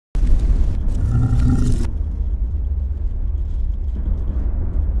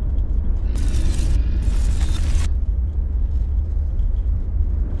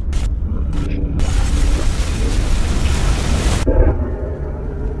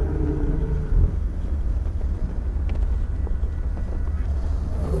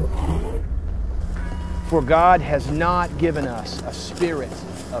For God has not given us a spirit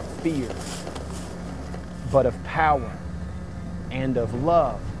of fear, but of power and of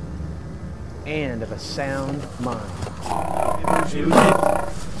love and of a sound mind.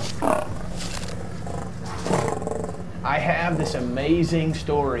 I have this amazing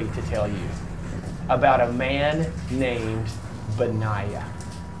story to tell you about a man named Benaiah.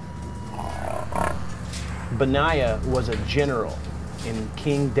 Benaiah was a general in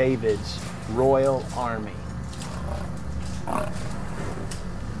King David's royal army.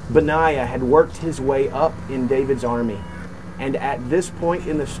 Benaiah had worked his way up in David's army, and at this point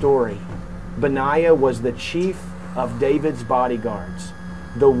in the story, Benaiah was the chief of David's bodyguards,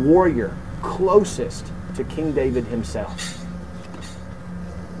 the warrior closest to King David himself.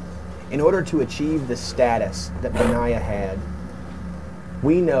 In order to achieve the status that Benaiah had,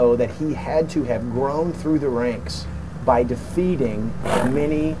 we know that he had to have grown through the ranks by defeating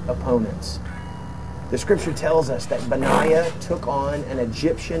many opponents. The scripture tells us that Benaiah took on an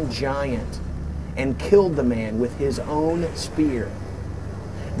Egyptian giant and killed the man with his own spear.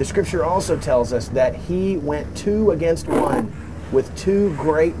 The scripture also tells us that he went 2 against 1 with 2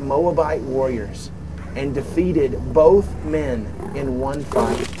 great Moabite warriors and defeated both men in one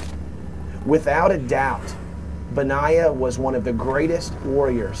fight. Without a doubt, Benaiah was one of the greatest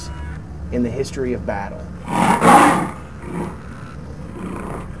warriors in the history of battle.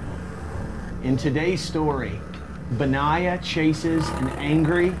 In today's story, Benaiah chases an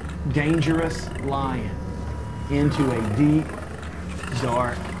angry, dangerous lion into a deep,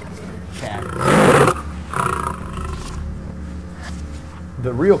 dark cavern.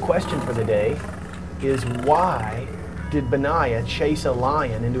 The real question for the day is, why did Benaiah chase a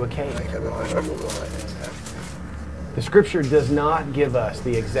lion into a cave? The scripture does not give us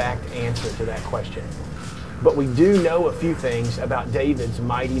the exact answer to that question, but we do know a few things about David's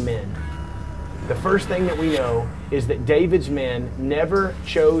mighty men. The first thing that we know is that David's men never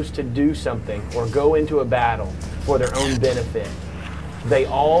chose to do something or go into a battle for their own benefit. They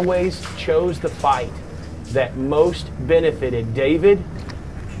always chose the fight that most benefited David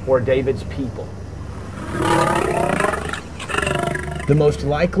or David's people. The most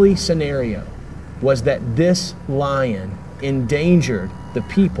likely scenario was that this lion endangered the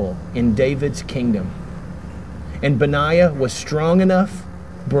people in David's kingdom. And Benaiah was strong enough,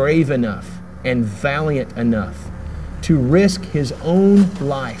 brave enough, and valiant enough to risk his own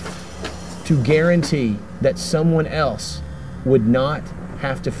life to guarantee that someone else would not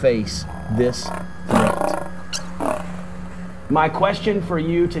have to face this threat. My question for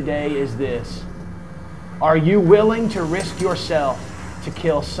you today is this: are you willing to risk yourself to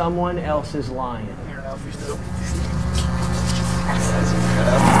kill someone else's lion?